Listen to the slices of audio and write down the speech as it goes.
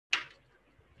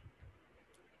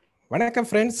வணக்கம்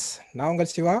ஃப்ரெண்ட்ஸ், நான் உங்கள்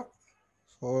சிவா.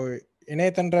 ஸோ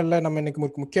இணையத்தன்றலில் நம்ம இன்னைக்கு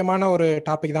முக்கியமான ஒரு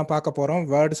டாபிக் தான் பார்க்க போகிறோம்.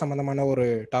 வேர்டு சம்மந்தமான ஒரு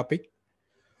டாபிக்.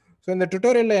 ஸோ இந்த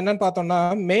டுட்டோரியலில் என்னன்னு பார்த்தோம்னா,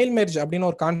 மெயில் மெர்ஜ் அப்படின்னு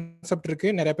ஒரு கான்செப்ட்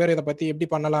இருக்குது. நிறைய பேர் இதை பற்றி எப்படி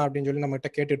பண்ணலாம் அப்படின்னு சொல்லி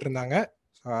நம்மகிட்ட கேட்டுட்டு இருந்தாங்க.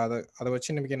 ஸோ அதை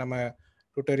வச்சு இன்னைக்கு நம்ம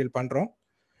டுட்டோரியல் பண்ணுறோம்.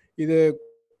 இது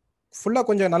ஃபுல்லாக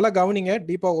கொஞ்சம் நல்லா கவனிங்க,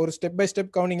 டீப்பாக ஒரு ஸ்டெப் பை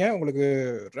ஸ்டெப் கவனிங்க. உங்களுக்கு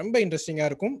ரொம்ப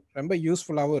இன்ட்ரெஸ்டிங்காக இருக்கும், ரொம்ப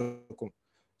யூஸ்ஃபுல்லாகவும் இருக்கும்.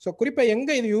 ஸோ குறிப்பாக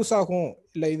எங்கே இது யூஸ் ஆகும்,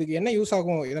 இல்லை இதுக்கு என்ன யூஸ்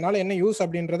ஆகும், இதனால் என்ன யூஸ்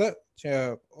அப்படின்றத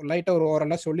லைட்டாக ஒரு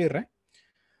ஓரலாக சொல்லிடுறேன்.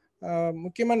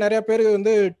 முக்கியமாக நிறையா பேர்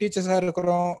வந்து டீச்சர்ஸாக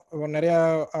இருக்கிறோம், நிறையா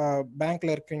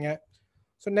பேங்க்கில் இருக்கீங்க.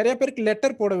 ஸோ நிறைய பேருக்கு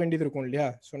லெட்டர் போட வேண்டியது இருக்கும் இல்லையா?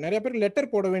 ஸோ நிறைய பேருக்கு லெட்டர்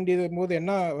போட வேண்டியது போது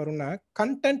என்ன வரும்னா,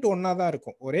 கண்டென்ட் ஒன்றா தான்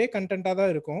இருக்கும், ஒரே கண்டென்ட்டாக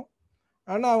தான் இருக்கும்.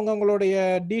 ஆனால் அவங்களுடைய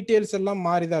டீட்டெயில்ஸ் எல்லாம்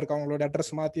மாறி தான் இருக்கும். அவங்களோட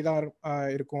அட்ரஸ் மாற்றி தான்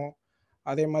இருக்கும்.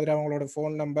 அதே மாதிரி அவங்களோட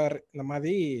ஃபோன் நம்பர் இந்த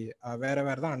மாதிரி வேறு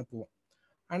வேறு தான் அனுப்புவோம்.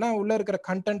 ஆனால் உள்ளே இருக்கிற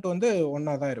கண்டென்ட் வந்து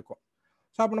ஒன்றா தான் இருக்கும்.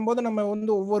 ஸோ அப்படின்போது நம்ம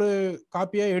வந்து ஒவ்வொரு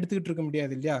காப்பியாக எடுத்துக்கிட்டு இருக்க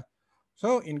முடியாது இல்லையா? ஸோ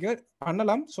இங்கே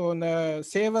பண்ணலாம். ஸோ இந்த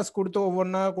சேவஸ் கொடுத்து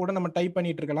ஒவ்வொன்றா கூட நம்ம டைப்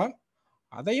பண்ணிகிட்டு இருக்கலாம்.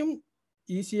 அதையும்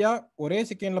ஈஸியாக ஒரே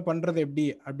செகண்டில் பண்ணுறது எப்படி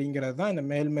அப்படிங்கிறது தான் இந்த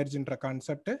மெயில் மெர்ஜ்ன்ற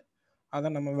கான்செப்ட்.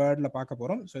 அதை நம்ம வேர்டில் பார்க்க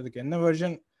போகிறோம். ஸோ இதுக்கு என்ன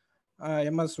வெர்ஷன்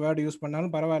எம்எஸ் வேர்டு யூஸ்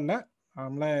பண்ணாலும் பரவாயில்ல,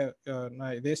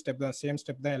 நான் இதே ஸ்டெப் தான், சேம்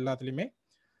ஸ்டெப் தான் எல்லாத்துலேயுமே.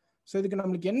 ஸோ இதுக்கு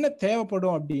நம்மளுக்கு என்ன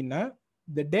தேவைப்படும் அப்படின்னா,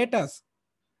 இந்த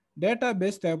டேட்டா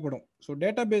பேஸ் தேவைப்படும். ஸோ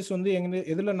டேட்டா பேஸ் வந்து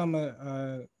எதில் நம்ம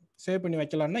சேவ் பண்ணி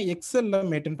வைக்கலாம்னா, எக்ஸலில்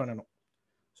மெயின்டைன் பண்ணணும்.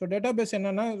 ஸோ டேட்டா பேஸ்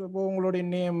என்னென்னா, இப்போ உங்களுடைய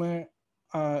நேமு,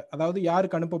 அதாவது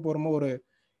யாருக்கு அனுப்ப போகிறோமோ, ஒரு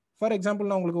ஃபார் எக்ஸாம்பிள்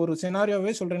நான் உங்களுக்கு ஒரு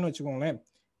சினாரியோவே சொல்கிறேன்னு வச்சுக்கோங்களேன்.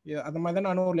 அந்த மாதிரி தான்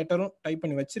நானும் ஒரு லெட்டரும் டைப்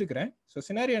பண்ணி வச்சிருக்கிறேன். ஸோ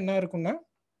சினாரியோ என்ன இருக்குன்னா,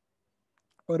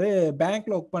 ஒரு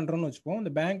பேங்க்கில் ஒர்க் பண்ணுறோன்னு வச்சுப்போம்.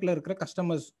 இந்த பேங்க்கில் இருக்கிற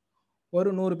கஸ்டமர்ஸ் ஒரு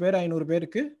 100 பேர் 500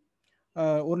 பேருக்கு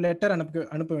ஒரு லெட்டர்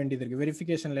அனுப்ப வேண்டியது இருக்குது,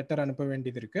 வெரிஃபிகேஷன் லெட்டர் அனுப்ப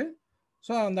வேண்டியது இருக்குது.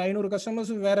 ஸோ அந்த 500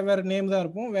 கஸ்டமர்ஸ் வேறு வேறு நேம் தான்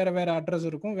இருக்கும், வேறு வேறு அட்ரஸ்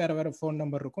இருக்கும், வேறு வேறு ஃபோன்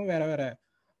நம்பர் இருக்கும், வேறு வேறு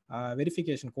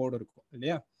வெரிஃபிகேஷன் கோடு இருக்கும்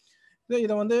இல்லையா?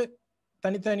 இதை வந்து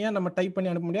தனித்தனியாக நம்ம டைப்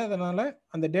பண்ணி அனுப்ப முடியாது. அதனால்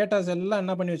அந்த டேட்டாஸ் எல்லாம்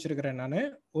என்ன பண்ணி வச்சுருக்கிறேன், நான்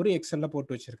ஒரு எக்ஸலில்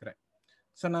போட்டு வச்சுருக்கிறேன்.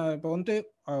 ஸோ நான் இப்போ வந்து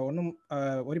ஒன்றும்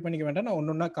ஒரி பண்ணிக்க வேண்டாம், நான்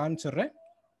ஒன்று ஒன்றா காமிச்சிடுறேன்.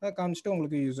 அதை காமிச்சிட்டு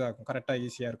உங்களுக்கு யூஸ் ஆகும், கரெக்டாக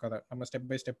ஈஸியாக இருக்கும். அதை நம்ம ஸ்டெப்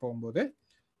பை ஸ்டெப் போகும்போது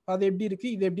அது எப்படி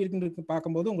இருக்குது, இது எப்படி இருக்குன்னு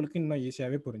பார்க்கும்போது உங்களுக்கு இன்னும்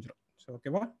ஈஸியாகவே புரிஞ்சிடும். ஸோ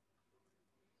ஓகேவா?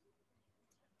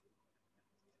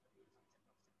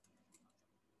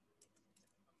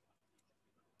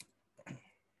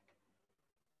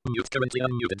 Mute currently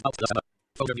unmuted. Alt plus M.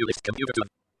 Folder view list. Computer to.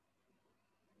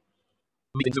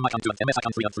 Meeting Zoom icon to MS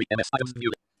icon 3 on 3 MS items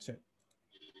muted. சரி,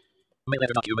 Mail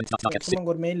letter documents not docket.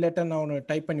 ஒரு மெயில் லெட்டர் நான் ஒன்று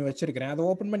டைப் பண்ணி வச்சிருக்கிறேன். அதை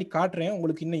ஓப்பன் பண்ணி காட்டுறேன்,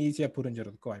 உங்களுக்கு இன்னும் ஈஸியாக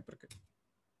புரிஞ்சுறதுக்கு வாய்ப்பு இருக்கு.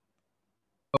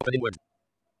 Open in Word.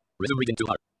 Resume reading to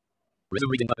heart.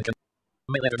 Resume reading button.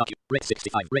 Mail letter document. Rate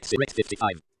 65. Rate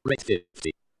 55. Rate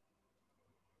 50.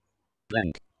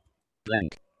 Blank.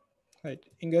 Blank. Right,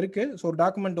 இங்கே இருக்குது. ஸோ ஒரு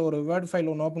டாக்குமெண்ட், ஒரு வேர்ட் ஃபைல்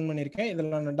ஒன்று ஓப்பன் பண்ணியிருக்கேன். இதில்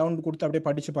நான் டவுன்லோட் கொடுத்து அப்படியே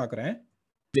படித்து பார்க்குறேன்.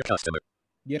 Dear customer.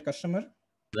 Dear customer.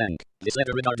 Blank. This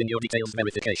letter regarding your details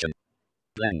verification.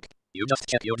 Blank. You just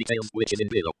check your details which is in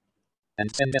below. And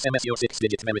send SMS your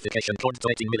 6-digit verification code to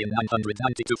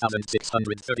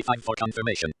 18,992,635 for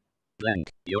confirmation. Blank.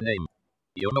 Your name.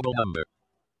 Your mobile number.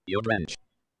 Your branch.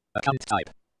 Account type.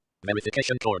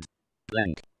 Verification code.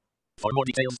 Blank. For more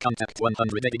details contact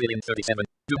 180,037.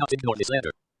 Do not ignore this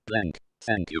letter. Blank.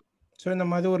 Thank you. So இந்த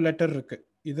மாதிரி ஒரு letter இருக்குது,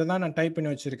 இதை தான் நான் type பண்ணி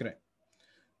வச்சுருக்கிறேன்.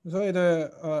 So இது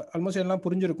ஆல்மோஸ்ட் எல்லாம்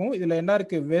புரிஞ்சிருக்கும். இதில் என்ன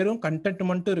இருக்குது, வெறும் கண்டென்ட்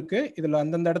மட்டும் இருக்குது. இதில்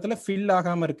அந்தந்த இடத்துல ஃபில்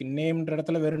ஆகாமல் இருக்குது. நேம்ன்ற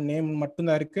இடத்துல வெறும் நேம்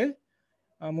மட்டும்தான் இருக்குது.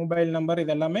 மொபைல் நம்பர்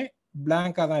இது எல்லாமே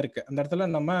பிளாங்காக தான் இருக்குது. அந்த இடத்துல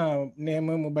நம்ம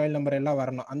நேமு மொபைல் நம்பர் எல்லாம்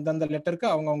வரணும். அந்தந்த லெட்டருக்கு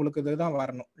அவங்களுக்கு இதுதான்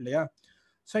வரணும் இல்லையா?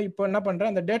 ஸோ இப்போ என்ன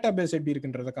பண்ணுறேன், அந்த டேட்டா பேஸ் எப்படி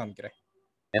இருக்குன்றதை காமிக்கிறேன்.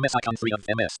 MS icon 3 of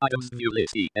MS items view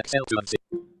list E Excel 2 of 6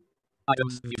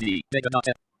 items view D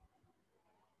data.x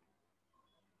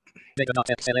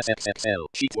data.xlsxxl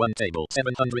sheet 1 table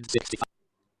 765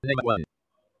 name 1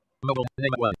 mobile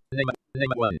name 1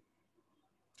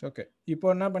 okay, இப்போ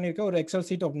என்ன பண்ணியிருக்கேன், ஒரு எக்ஸல்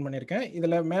சீட் ஓப்பன் பண்ணியிருக்கேன்.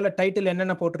 இதில் மேலே டைட்டில்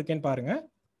என்னென்ன போட்டிருக்கேன்னு பாருங்க.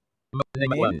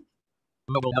 name 1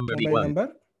 mobile number D1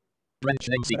 branch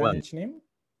name C1 branch name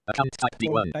account type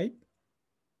D1 type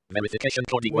verification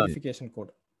code D1 verification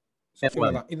code.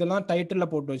 F1 இதெல்லாம் டைட்டில்ல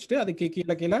போட்டு வச்சுட்டு அதுக்கு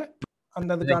கீழே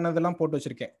அந்த இதுக்கானதெல்லாம் போட்டு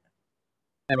வச்சிருக்கேன்.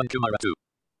 Aaron Kumara 2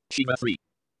 Shiva 3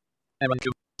 Aaron Q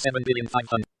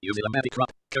 7,500,000 Usilamatic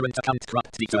crop current account crop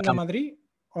D2 இந்த மாதிரி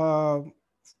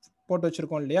போட்டு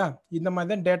வச்சிருக்கோம் இல்லையா? இந்த மாதிரி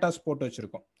தான் டேட்டாஸ் போட்டு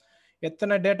வச்சிருக்கோம்.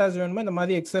 எத்தனை டேட்டாஸ் வேணுமோ இந்த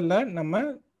மாதிரி எக்ஸல்ல நம்ம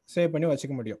சேவ் பண்ணி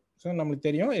வச்சுக்க முடியும். ஸோ நம்மளுக்கு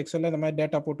தெரியும், எக்ஸல்ல இந்த மாதிரி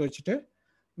டேட்டா போட்டு வச்சுட்டு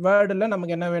வேர்டில்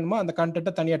நமக்கு என்ன வேணுமோ அந்த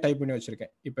கண்டென்ட்டை தனியாக டைப் பண்ணி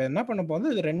வச்சிருக்கேன். இப்போ என்ன பண்ண போகுது,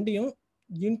 இது ரெண்டையும்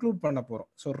இன்க்ளூட் பண்ண போகிறோம்.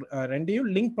 ஸோ ரெண்டையும்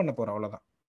லிங்க் பண்ண போகிறோம், அவ்வளோதான்.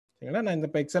 சரிங்களா? நான் இந்த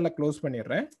இப்போ எக்ஸலில் க்ளோஸ்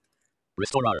பண்ணிடுறேன்.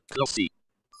 Restore R close C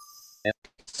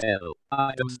Excel.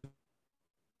 Items.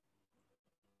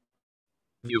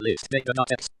 View list.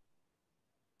 Data.x.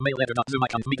 Mail letter dot zoom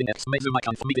icon meeting x mail zoom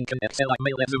icon meeting can excel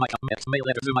mail letter zoom icon x mail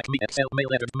letter zoom icon excel mail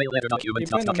letter document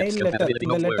இப்போ இந்த dot mail text letter compatibility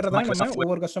இந்த of Word letter தான் நம்ம Microsoft Word.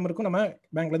 ஒவ்வொரு கஸ்டமருக்கும் நம்ம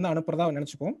பேங்க்ல இருந்து அனுப்புறதா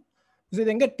நினைச்சுப்போம். இது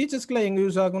எங்க டீச்சர்ஸ்க்குள்ள எங்க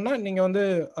யூஸ் ஆகும்னா, நீங்க வந்து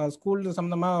ஸ்கூல்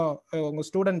சம்பந்தமா உங்க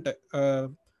ஸ்டூடெண்ட்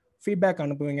ஃபீட்பேக்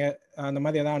அனுப்புவீங்க, அந்த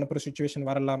மாதிரி ஏதாவது அனுப்புற சுச்சுவேஷன்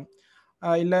வரலாம்.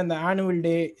 இல்லை இந்த ஆனுவல்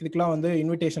டே இதுக்கெல்லாம் வந்து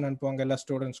இன்விடேஷன் அனுப்புவாங்க எல்லா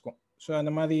ஸ்டூடெண்ட்ஸ்க்கும். ஸோ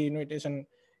அந்த மாதிரி இன்விடேஷன்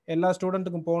எல்லா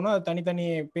ஸ்டூடெண்ட்டுக்கும் போகணும். அது தனித்தனி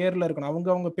பேரில் இருக்கணும்,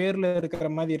 அவங்கவுங்க பேரில் இருக்கிற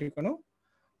மாதிரி இருக்கணும்,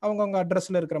 அவங்கவுங்க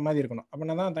அட்ரஸில் இருக்கிற மாதிரி இருக்கணும்.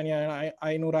 அப்படின்னா தான் தனியாக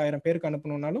 500 1000 பேருக்கு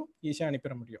அனுப்பணுன்னாலும் ஈஸியாக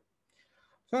அனுப்பிட முடியும்.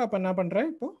 ஸோ அப்போ என்ன பண்ணுறேன்,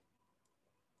 இப்போ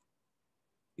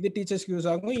இது டீச்சர்ஸ்க்கு யூஸ்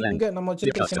ஆகும். இங்கே நம்ம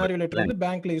வச்சிருக்கிற சினாரியோ லெட்டர் வந்து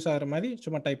பேங்க்ல யூஸ் ஆகிற மாதிரி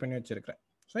சும்மா டைப் பண்ணி வச்சிருக்கிறேன்.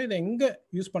 ஸோ இதை எங்கே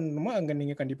யூஸ் பண்ணணுமோ அங்கே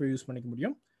நீங்கள் கண்டிப்பாக யூஸ் பண்ணிக்க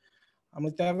முடியும்.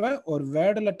 நமக்கு தேவை ஒரு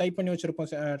வேர்டில் டைப் பண்ணி வச்சிருப்போம்,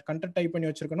 கண்டென்ட் டைப் பண்ணி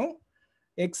வச்சிருக்கணும்.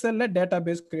 எக்ஸல்ல டேட்டா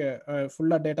பேஸ்க்கு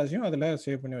ஃபுல்லாக டேட்டாஸையும் அதில்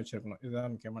சேவ் பண்ணி வச்சிருக்கணும்.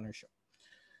 இதுதான் முக்கியமான விஷயம்.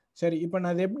 சரி, இப்போ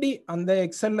நான் அது எப்படி அந்த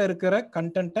எக்ஸல்ல இருக்கிற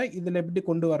கண்டென்ட்டை இதில் எப்படி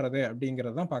கொண்டு வர்றது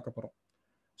அப்படிங்கிறது தான் பார்க்க போகிறோம்.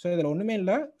 ஸோ இதில் ஒன்றுமே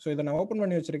இல்லை. ஸோ இதை நான் ஓப்பன்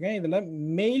பண்ணி வச்சிருக்கேன். இதில்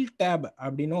மெயில் டேப்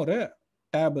அப்படின்னு ஒரு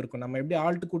டேப் இருக்கும். நம்ம எப்படி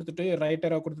ஆல்ட் கொடுத்துட்டு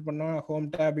ரைட்டராக கொடுத்து பண்ணோம், ஹோம்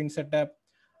டேப், இன்செர்ட் டேப்,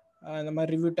 இந்த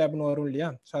மாதிரி ரிவ்யூ டேப்னு வரும் இல்லையா.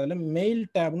 ஸோ அதில் மெயில்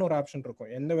டேப்னு ஒரு ஆப்ஷன்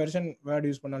இருக்கும். எந்த வெர்ஷன்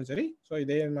வேர்டு யூஸ் பண்ணாலும் சரி. ஸோ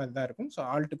இதே மாதிரி தான் இருக்கும். ஸோ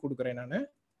ஆல்ட் கொடுக்குறேன் நான்.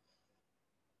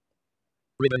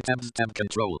 Ribbon tab, tab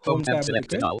control, home tab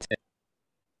select alt.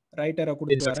 ரைட்டரை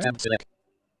கொடுத்து Insert tab select.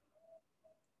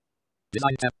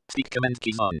 Design tab, speak command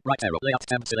key on, right arrow, layout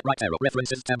tab select, right arrow,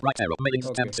 references tab, right arrow, mailings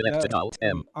tab select, alt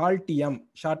M. Alt M,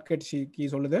 shortcut key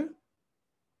சொல்லுது.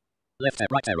 Left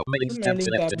tab, right arrow, mailings tab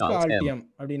select, alt M.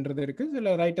 அப்படின்றது இருக்கு.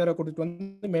 இதுல right arrow கொடுத்து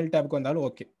வந்து mail டாப்க்கு வந்தாலும்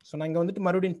okay. So நான் இங்க வந்துட்டு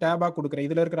மறுபடியும் டேபா கொடுக்குறேன்.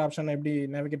 இதுல இருக்கிற ஆப்ஷன் எப்படி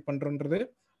நேவிகேட் பண்றோன்றது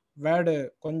வேர்டு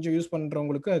கொஞ்சம் யூஸ்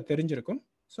பண்றவங்களுக்கு அது தெரிஞ்சிருக்கும்.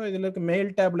 ஸோ இதுல இருக்க மெயில்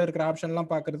டேப்ல இருக்கிற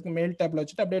ஆப்ஷன்லாம் பார்க்கறதுக்கு மெயில் டேப்ல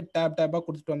வச்சுட்டு அப்படியே டேபா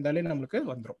கொடுத்துட்டு வந்தாலே நம்மளுக்கு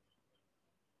வந்துடும்.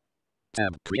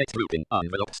 Tab, create grouping,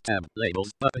 envelopes, tab, labels,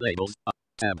 labels,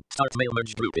 tab, start mail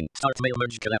merge grouping, start mail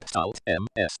merge collapse, alt M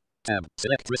S, tab,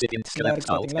 select recipients collapse,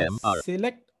 alt M R.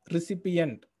 Select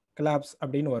recipient collapse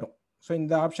அப்படின்னு வரும். ஸோ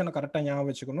இந்த ஆப்ஷனை கரெக்டாக ஞாபகம்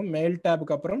வச்சுக்கணும். மெயில்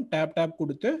டேபுக்கு அப்புறம் tape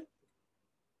கொடுத்து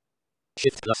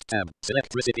Shift plus tab,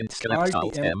 select recipients collapse,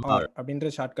 alt M R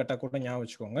அப்படின்ற ஷார்ட்கட்டை கூட ஞாபகம்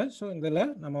வச்சுக்கோங்க. ஸோ இதில்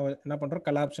நம்ம என்ன பண்ணுறோம்,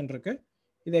 கலாப்ஷன் இருக்கு,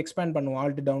 இதை எக்ஸ்பேண்ட் பண்ணுவோம்.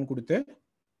 ஆல்ட் டவுன் கொடுத்து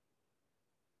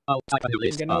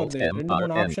என்ன வருது,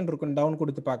 2-3 ஆப்ஷன் இருக்கும். டவுன்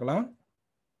கொடுத்து பார்க்கலாம்.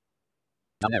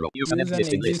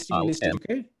 எக்ஸிஸ்டிங் லிஸ்ட்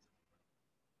இருக்கு,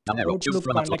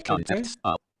 அவுட்லுக் கான்டாக்ட் இருக்கு,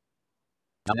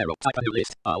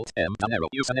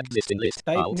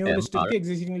 டைப் நியூ லிஸ்ட் இருக்கு,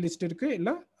 எக்ஸிஸ்டிங் லிஸ்ட் இருக்கு, இல்ல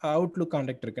அவுட்லுக்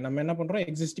கான்டாக்ட் இருக்கு. நம்ம என்ன பண்றோம்,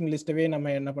 எக்ஸிஸ்டிங் லிஸ்டவே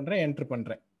நம்ம என்ன பண்றோம், என்டர்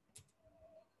பண்றேன்.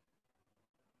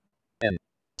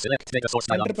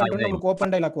 என்டர் பண்றோம், நமக்கு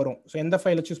ஓபன் டயலாக் வரும். சோ எந்த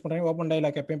ஃபைலை சூஸ் பண்றீங்க, ஓபன்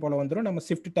டயலாக் எப்பவும் போல வந்துரும். நம்ம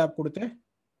ஷிஃப்ட் டாப் கொடுத்து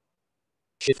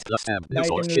Shift plus tab, new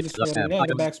source, shift plus tab,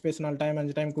 back space 4 time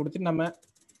 5 time கொடுத்து நம்ம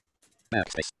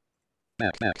backspace,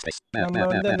 backspace, நம்ம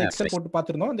வந்து அந்த எக்ஸல் போட்டு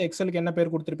பார்த்திருந்தோம். அந்த எக்ஸலுக்கு என்ன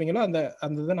பேர் கொடுத்திருப்பீங்களோ அந்த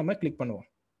இதை நம்ம கிளிக் பண்ணுவோம்.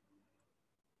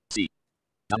 C,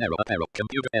 down arrow, up arrow,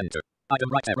 computer, enter, item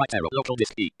right arrow, local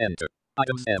disk E, enter,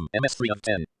 items M, MS3 of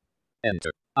 10,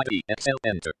 enter, ID, Excel,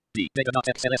 enter, D,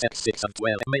 data.xlsx6 of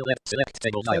 12, mail left, select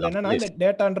table dialog, list. இந்த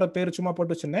டேட்டான்ற பேர் சும்மா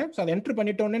போட்டு வச்சிருந்தேன். So அதை enter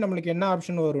பண்ணிட்ட உடனே நம்மளுக்கு என்ன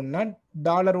ஆப்ஷன் வரும்னா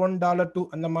 $1 $2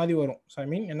 அந்த மாதிரி வரும். ஸோ ஐ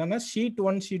மீன் என்னன்னா ஷீட்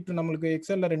 1 ஷீட் 2 நம்மளுக்கு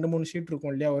எக்ஸல்ல 2-3 ஷீட்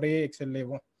இருக்கும் இல்லையா, ஒரே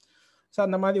எக்ஸல்லேயும். ஸோ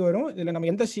அந்த மாதிரி வரும். இதில் நம்ம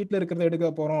எந்த ஷீட்ல இருக்கிறத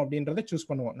எடுக்க போறோம் அப்படின்றத சூஸ்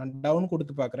பண்ணுவோம். நான் டவுன்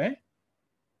கொடுத்து பார்க்குறேன்.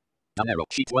 Down arrow,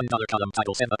 sheet $1, column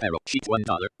title 7, up arrow, sheet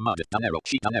 $1, margin, down arrow,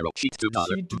 sheet $2,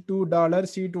 sheet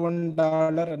 $2, sheet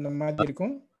 $1 அந்த மாதிரி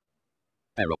இருக்கும்.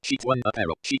 arrow, sheet 1, up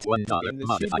arrow, sheet $1,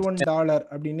 sheet $1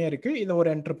 அப்படினே இருக்கு. இத ஒரு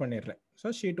என்டர் பண்ணிடுறேன். சோ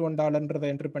sheet $1ன்றதை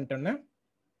என்டர் பண்ணிட்டேன்னா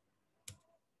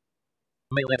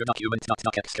mail letter document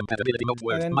 .docx compatibility mode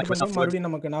Word Microsoft Word. மறுபடியும்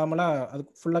நமக்கு நார்மலா அது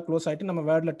ஃபுல்லா க்ளோஸ் ஆயிட்டு நம்ம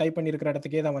வேர்ட்ல டைப் பண்ணி இருக்கிற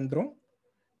இடத்துக்கே தான் வந்துரும்.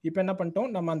 இப்போ என்ன பண்ணிட்டோம்,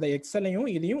 நம்ம அந்த எக்ஸலையும்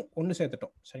இதையும் ஒன்று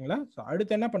சேர்த்துட்டோம். சரிங்களா. ஸோ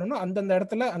அடுத்து என்ன பண்ணணும், அந்தந்த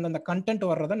இடத்துல அந்தந்த கண்டென்ட்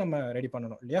வர்றதை நம்ம ரெடி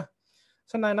பண்ணணும் இல்லையா.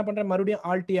 ஸோ நான் என்ன பண்றேன், மறுபடியும்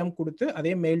Alt M கொடுத்து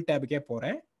அதே மெயில் டேபுக்கே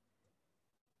போறேன்.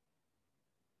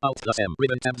 Alt plus M,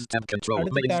 ribbon tabs, tab control,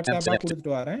 mailings tab select.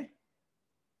 கொடுத்துட்டு வரேன்.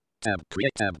 Tab,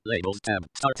 create tab, labels tab,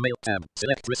 start mail tab,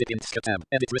 select recipients tab,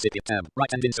 edit recipient tab,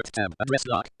 right and insert tab, address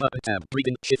lock, button tab,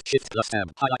 reading, shift plus tab,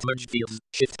 highlight merge fields,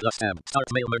 shift plus tab, start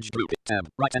mail merge grouping tab,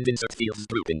 right and insert fields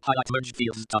grouping, highlight merge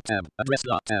fields top tab, address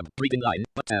lock tab, reading line,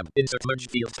 but tab, insert merge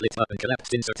field split button,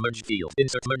 collapsed insert merge field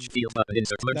button,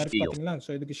 insert merge field.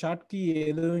 So இதுக்கு short key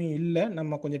எதுவும் இல்லை,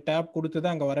 நம்ம கொஞ்சம் tape கொடுத்து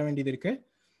தான் அங்கே வர வேண்டியது இருக்கு.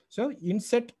 ஸோ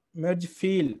இன்செர்ட் மெர்ஜ்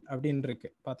ஃபீல் அப்படின்னு இருக்கு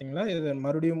பாத்தீங்களா. இது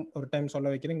மறுபடியும் ஒரு டைம் சொல்ல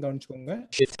வைக்கிறேன், கவனிச்சுக்கோங்க.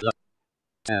 Shift plus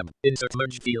tab, insert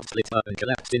merge field split button,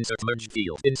 collapsed insert merge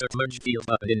field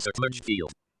button, insert merge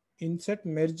field. Insert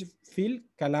merge feel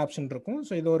கலாப்ஸ்னு இருக்கும்.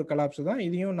 ஸோ இது ஒரு கலாப்ஸ் தான்.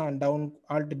 இதையும் நான்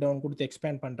ஆல்ட் டவுன் கொடுத்து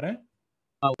எக்ஸ்பேண்ட் பண்ணுறேன்.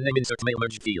 Insert mail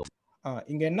merge field.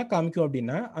 இங்கே என்ன காமிக்கும்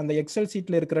அப்படின்னா அந்த எக்ஸல்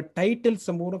சீட்டில் இருக்கிற டைட்டில்ஸ்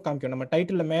பூரா காமிக்கும். நம்ம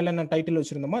டைட்டில் மேலே என்ன டைட்டில்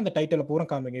வச்சிருந்தோமோ அந்த டைட்டில் பூரா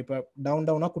காமிக்கும். இப்போ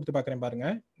டவுனாக கொடுத்து பார்க்குறேன் பாருங்க.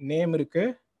 நேம் இருக்கு,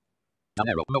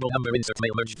 Mobile number insert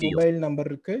mail merge field. Mobile number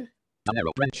இருக்கு,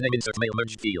 Branch name insert mail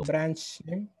merge field. Branch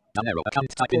name,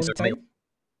 Account type insert mail.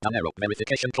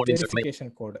 Verification code insert mail.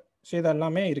 Verification code. So இது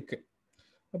எல்லாமே இருக்கு.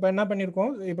 இப்போ என்ன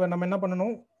பண்ணியிருக்கோம், இப்போ நம்ம என்ன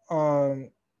பண்ணணும்,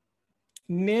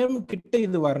 நேம் கிட்ட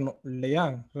இது வரணும் இல்லையா?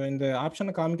 ஸோ இந்த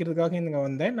ஆப்ஷனை காமிக்கிறதுக்காக இங்க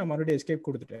வந்தேன். நான் மறுபடியும் எஸ்கேப்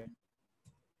கொடுத்துட்டேன்.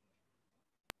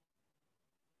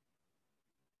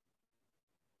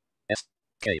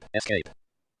 Escape.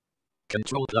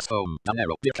 Control plus home.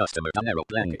 Dear customer.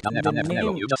 Blank.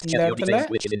 You just check your details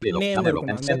which is in below.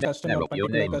 And send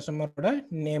கஸ்டமரோட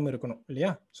நேம் இருக்கணும்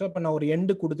இல்லையா? ஸோ இப்போ நான் ஒரு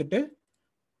எண்டு கொடுத்துட்டு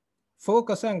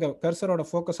ஃபோக்கஸை அங்கே கர்சரோட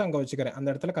ஃபோக்கஸை அங்கே வச்சுக்கிறேன். அந்த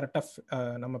இடத்துல கரெக்டாக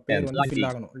நம்ம பேர் வந்து ஃபில்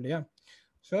ஆகணும் இல்லையா?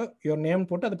 ஸோ யுவர் நேம்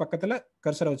போட்டு அது பக்கத்தில்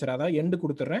கர்சரை வச்சுறேன். அதாவது எண்டு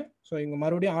கொடுத்துட்றேன். ஸோ இங்கே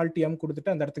மறுபடியும் ஆல்டிஎம்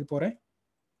கொடுத்துட்டு அந்த இடத்துக்கு போகிறேன்.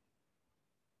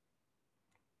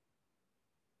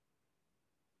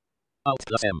 Alt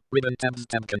plus M, ribbon tab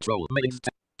control, mailings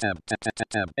tab,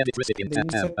 edit recipient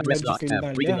tab, address lock tab,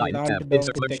 reading line tab,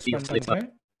 insert merge field, flip up.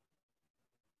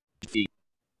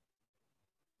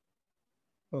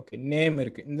 Okay, name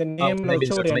இருக்கு. இந்த நேம்ல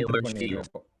வச்சு ஒரு என்டர் பண்ணிடுறோம்.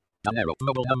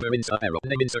 Mobile number insert arrow,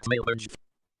 name insert mail merge.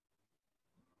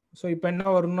 So இப்போ என்ன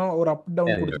வரும்னா ஒரு அப்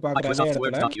டவுன் கொடுத்து பார்க்கறேன்.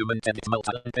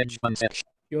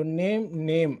 your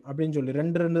name அப்படினு சொல்லி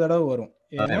ரெண்டு தடவை வரும்.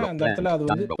 ஏன்னா அந்த இடத்துல அது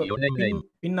வந்து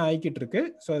பின் ஆயிக்கிட்டு இருக்கு.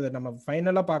 சோ இத நம்ம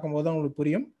ஃபைனலா பாக்கும்போது தான் உங்களுக்கு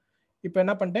புரியும். இப்போ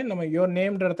என்ன பண்ணிட்டேன், நம்ம your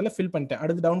nameன்ற இடத்துல ஃபில் பண்ணிட்டேன்.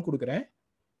 அடுத்து டவுன் கொடுக்கிறேன்.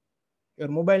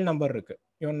 your mobile number இருக்கு.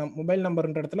 your mobile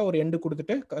numberன்ற இடத்துல ஒரு எண்ட்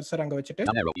கொடுத்துட்டு கர்சர் அங்க வச்சிட்டு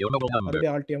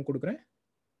மறுபடியும் ஆல்டிஎம் கொடுக்கிறேன்.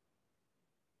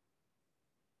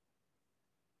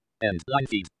 And line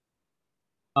feed.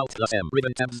 Alt plus M,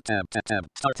 ribbon tab,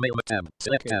 start mail tab,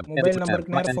 select tab, edit tab,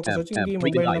 right tab,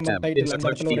 reading line tab, insert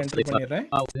merge field, flip up.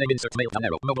 Alt name insert mail,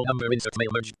 mobile number insert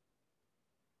mail merge.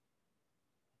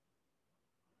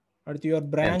 அடுத்து your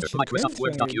branch Microsoft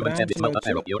Word document edit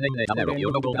arrow, your name arrow,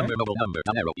 your mobile number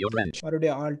arrow, your branch.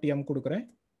 மறுபடியும் ஆல்டிஎம் கொடுக்கிறேன்.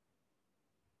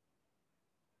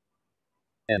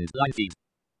 And line feed.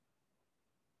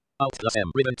 Alt plus M,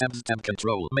 ribbon tab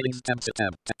control, mailings tab,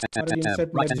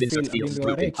 right and insert field,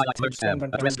 grouping, highlight merge tab,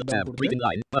 address tab, reading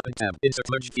line, button tab, insert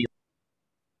merge field.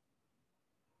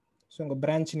 So உங்க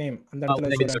branch name அந்த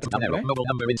இடத்துல வச்சு insert arrow, mobile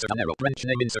number insert arrow, branch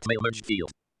name insert mail merge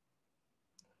field.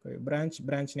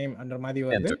 branch name under மாதிரி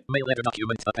வருது. Enter mail letter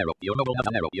document arrow, your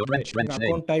mobile arrow, your branch name.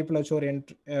 account typeல வச்சு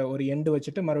ஒரு end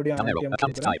வச்சிட்டு மறுபடியும் ஆல்டிஎம்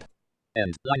account type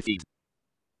and line feed.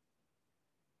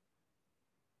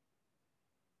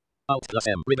 Alt plus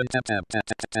M, ribbon tab,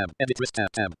 edit risk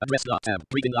tab, address lock tab,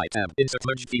 reading line tab, insert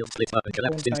merge field, flip up and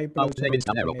collapse in, alt name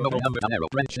insert arrow, mobile number arrow,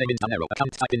 branch name insert arrow,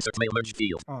 account type insert mail merge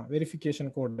field. verification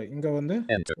code இங்க வந்து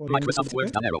enter Microsoft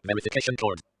Word arrow, verification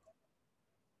code.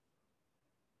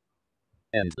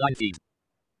 And line feed.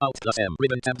 Alt plus M,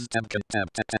 ribbon tab,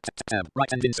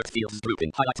 right and insert fields,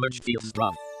 grouping, highlight merge fields,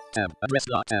 drop. Tab, address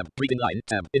lock tab, reading line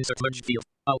tab, insert merge field,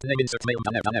 alt name insert mail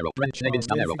arrow, branch name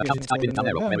insert arrow, account type insert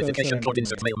arrow, verification code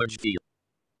insert mail merge field.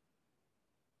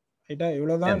 ஐட்டா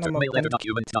இவ்வளவுதான் நம்ம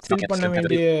fill பண்ண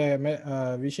வேண்டிய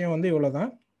விஷயம் வந்து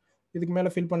இவ்வளவுதான். இதுக்கு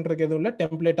மேல fill பண்றதுக்கு எதுவும் இல்ல.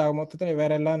 டெம்ப்ளேட் ஆக மொத்தத்துல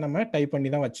வேற எல்லாம் நம்ம டைப்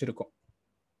பண்ணி தான் வச்சிருக்கோம்.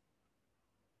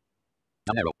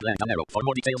 For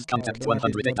more details contact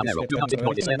 100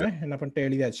 என்ன பண்ணிட்டு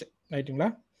எழுதியாச்சு ரைட்டுங்களா?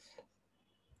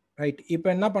 ரைட். இப்போ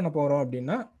என்ன பண்ண போறோம்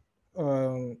அப்படின்னா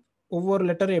ஒவ்வொரு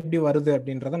லெட்டர் எப்படி வருது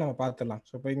அப்படின்றத நம்ம பார்த்துடலாம்.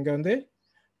 ஸோ இப்போ இங்கே வந்து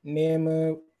name,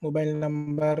 mobile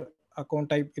number, account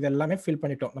type இது எல்லாமே ஃபில்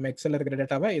பண்ணிட்டோம். நம்ம எக்ஸலில் இருக்கிற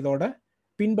டேட்டாவை இதோட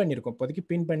பின் பண்ணியிருக்கோம். இப்போதைக்கு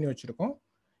பின் பண்ணி வச்சுருக்கோம்.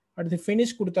 அடுத்து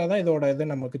ஃபினிஷ் கொடுத்தா தான் இதோட இது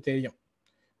நமக்கு தெரியும்.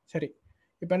 சரி,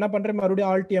 இப்போ என்ன பண்ணுறேன்,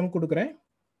 மறுபடியும் ஆல்டிஎம் கொடுக்குறேன்.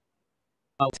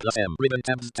 Alt plus M, ribbon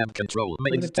tab control,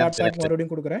 mailings tab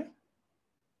மறுபடியும் கொடுக்குறேன்.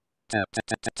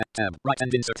 Tab, right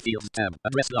and insert fields tab,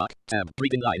 address lock tab,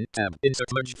 reading line tab, insert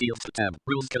merge fields tab,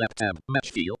 rules collapse tab, match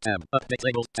field tab, update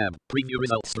labels tab, preview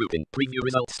results grouping, preview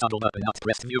results toggle button, not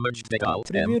press view merge data,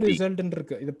 alt preview result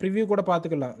இருக்கு. இது preview கூட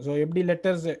பார்த்துக்கலாம். So எப்படி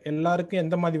letters எல்லாருக்கும்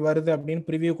எந்த மாதிரி வருது அப்படின்னு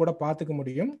preview கூட பார்த்துக்க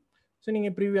முடியும். ஸோ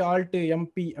நீங்கள் preview alt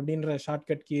MP அப்படின்ற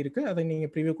ஷார்ட்கட் கீ இருக்கு, அதை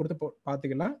நீங்கள் preview கொடுத்து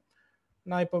பார்த்துக்கலாம்.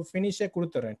 நான் இப்போ ஃபினிஷே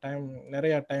கொடுத்துறேன்.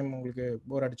 நிறைய டைம் உங்களுக்கு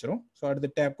போர் அடிச்சிடும். ஸோ அடுத்து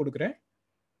டேப் கொடுக்குறேன்.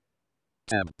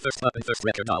 Tab, first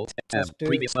record alt, tab,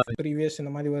 previous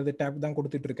இந்த மாதிரி வருது, டேப் தான்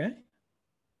கொடுத்துட்டு இருக்கேன்.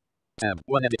 tab,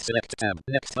 1 edit select tab,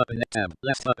 next button tab,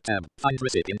 last button tab, find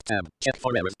recipient tab, check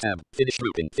for errors tab, finish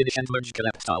grouping, finish and merge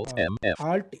collapse alt MF.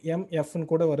 Alt MF னு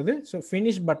கூட வருது. So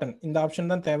finish button இந்த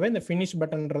option தான் தேவை. இந்த finish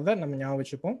பட்டன்றதை நம்ம ஞாபகம்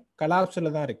வச்சுப்போம்.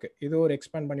 கலாப்ஸில் தான் இருக்கு. இது ஒரு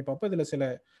எக்ஸ்பேண்ட் பண்ணி பார்ப்போம். இதில் சில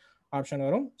ஆப்ஷன்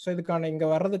வரும். ஸோ இதுக்கான இங்கே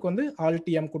வர்றதுக்கு வந்து Alt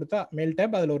M கொடுத்தா மேல்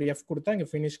டேப், அதில் ஒரு F கொடுத்தா இங்கே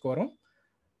ஃபினிஷ்க்கு வரும்.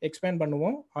 எக்ஸ்பேண்ட்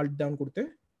பண்ணுவோம். Alt down கொடுத்து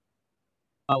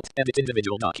Alt edit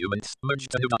individual documents, merge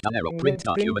to new arrow, print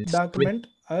documents, document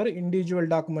or individual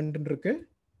document இருக்கு.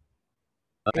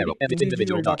 edit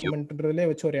individual documentன்றதுல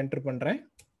வச்சு ஒரு என்டர் பண்றேன்.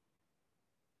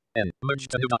 merge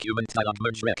to new documents dialog,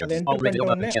 merge records,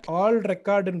 all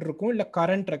record ன்னு இருக்கும். இல்ல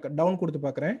current record டவுன் கொடுத்து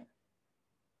பார்க்கறேன்.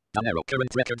 arrow,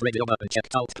 current record radio button check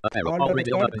alt arrow, all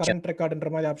radio button current recordன்ற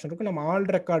மாதிரி ஆப்ஷன் இருக்கு. நம்ம all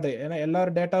record ஏனா எல்லா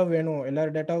டேட்டாவும் வேணும், எல்லா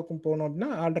டேட்டாவுக்கும் போகணும் அப்படினா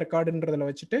all recordன்றதுல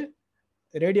வச்சிட்டு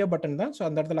ரேடியோ பட்டன் தான். சோ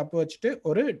அந்த இடத்துல அப்ப வச்சிட்டு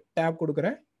ஒரு tab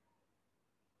கொடுக்கிறேன்.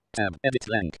 tab edit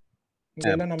blank.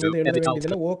 இதெல்லாம் நம்ம எழுத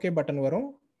வேண்டியதுல ஓகே பட்டன் வரும்.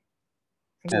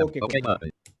 Okay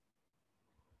button.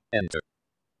 enter.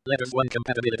 Letters 1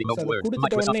 compatibility mode word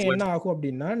Microsoft Word. என்ன ஆகும்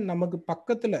அப்படினா நமக்கு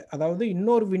பக்கத்துல அதாவது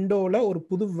இன்னொரு விண்டோல ஒரு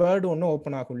புது வேர்ட் ஒன்னு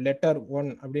ஓபன் ஆகும். லெட்டர் 1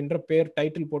 அப்படிங்கற பேர்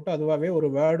டைட்டில் போட்டு அதுவாவே ஒரு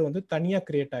வேர்ட் வந்து தனியா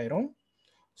கிரியேட் ஆயிரும்.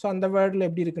 சோ அந்த வேர்ட்ல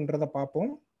எப்படி இருக்குன்றத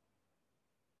பாப்போம்.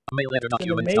 mail letter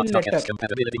document text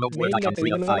compatibility mode word icon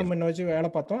 3 of 5. நம்ம வச்சு வேலை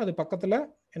பார்த்தோம். அது பக்கத்துல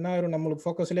என்ன ஆயிரும் நம்மளுக்கு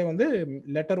ஃபோக்கஸ்லயே வந்து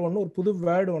லெட்டர் 1 ஒரு புது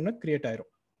வேர்ட் ஒன்னு கிரியேட் ஆயிரும்.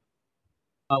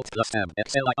 Alt plus tab,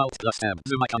 Excel Alt plus tab,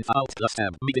 Zoom icon Alt plus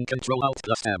tab, meeting control Alt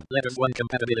plus tab, letters 1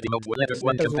 compatibility mode, letters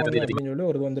 1 compatibility mode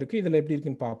ஒரு வந்திருக்கு. இதுல எப்படி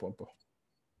இருக்குன்னு பாப்போம் இப்போ.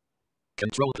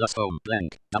 Control plus home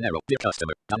blank, down arrow, dear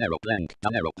customer, down arrow blank,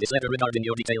 down arrow, this letter regarding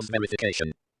your details verification,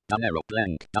 down arrow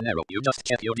blank, down arrow, you just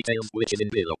check your details which is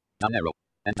in below, down arrow,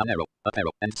 and down arrow, up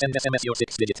arrow, and send SMS your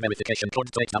 6-digit verification code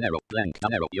straight down arrow, blank,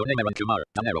 down arrow, your name Aaron Kumar,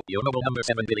 down arrow, your mobile number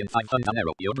 7,500,000, down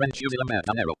arrow, your branch username,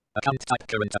 down arrow, account type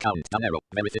current account, down arrow,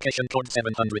 verification code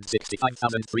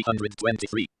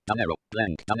 765,323, down arrow,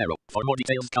 blank, down arrow, for more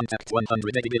details contact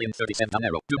 180,037,000, down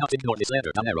arrow, do not ignore this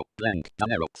letter, down arrow, blank,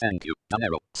 down arrow, thank you, down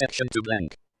arrow, section 2 blank,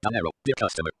 down arrow, dear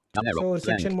customer, down arrow, so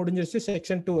section முடிஞ்சிருச்சு.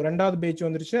 section 2 ரெண்டாவது page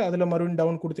வந்துருச்சு. அதுல மறுபடியும்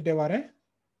down கொடுத்துட்டே வரேன்.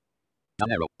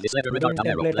 down arrow, this letter regard down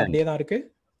arrow, blank, அப்படியே தான் இருக்கு.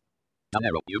 down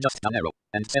arrow, you just down arrow,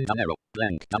 and send down arrow,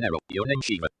 blank, down arrow, your name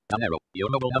Siva, down arrow, your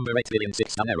mobile number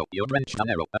 8,006,000, down arrow, your branch down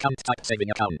arrow, account type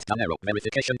saving account, down arrow,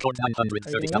 verification code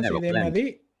 930, down arrow, blank.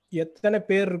 எத்தனை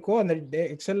பேர் இருக்கோ அந்த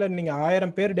எக்ஸல்ல நீங்க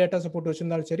 1000 பேர் datas போட்டு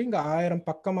வச்சிருந்தாலும் சரி இங்க 1000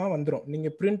 பக்கமா வந்துரும். நீங்க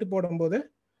பிரிண்ட் போடும்போது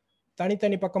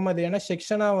தனித்தனி பக்கமா அது ஏன்னா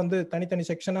செக்ஷனா வந்து தனித்தனி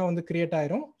செக்ஷனா வந்து கிரியேட்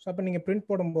ஆயிரும். ஸோ அப்போ நீங்க பிரிண்ட்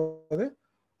போடும்போது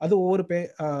அது ஒவ்வொரு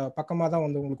பக்கமா தான்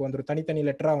வந்து உங்களுக்கு வந்துடும், தனித்தனி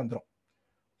லெட்டரா வந்துடும்.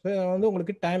 ஸோ வந்து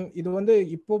உங்களுக்கு டைம் இது வந்து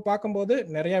இப்போ பார்க்கும்போது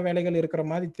நிறைய வேலைகள் இருக்கிற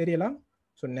மாதிரி தெரியலாம்.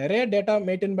 ஸோ நிறைய டேட்டா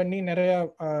மெயின்டைன் பண்ணி நிறைய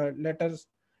லெட்டர்ஸ்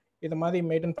இது மாதிரி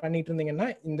மெயின்டைன் பண்ணிட்டு இருந்தீங்கன்னா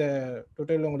இந்த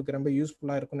டுட்டோரியல் உங்களுக்கு ரொம்ப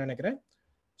யூஸ்ஃபுல்லாக இருக்கும்னு நினைக்கிறேன்.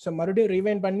 ஸோ மறுபடியும்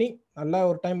ரிவைண்ட் பண்ணி நல்லா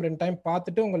ஒரு டைம் 2 டைம்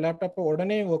பார்த்துட்டு உங்கள் லேப்டாப்பை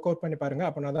உடனே ஒர்க் அவுட் பண்ணி பாருங்க.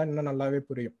 அப்படின்னா தான் இன்னும் நல்லாவே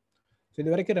புரியும். ஸோ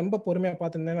இது வரைக்கும் ரொம்ப பொறுமையாக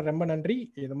பார்த்துருந்தேங்க, ரொம்ப நன்றி.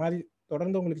 இது மாதிரி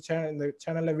தொடர்ந்து உங்களுக்கு இந்த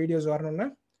சேனலில் வீடியோஸ் வரணும்னா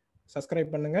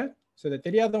சப்ஸ்கிரைப் பண்ணுங்கள். ஸோ இதை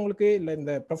தெரியாதவங்களுக்கு இல்லை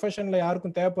இந்த ப்ரொஃபஷனில்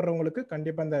யாருக்கும் தேவைப்படுறவங்களுக்கு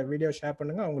கண்டிப்பாக இந்த வீடியோ ஷேர்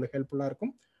பண்ணுங்கள், அவங்களுக்கு ஹெல்ப்ஃபுல்லாக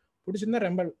இருக்கும். பிடிச்சிருந்தா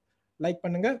ரொம்ப லைக்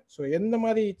பண்ணுங்கள். ஸோ எந்த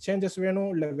மாதிரி சேஞ்சஸ்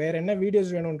வேணும் இல்லை வேறு என்ன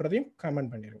வீடியோஸ் வேணுன்றதையும்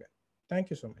கமெண்ட் பண்ணிடுங்க.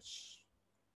 Thank you so much.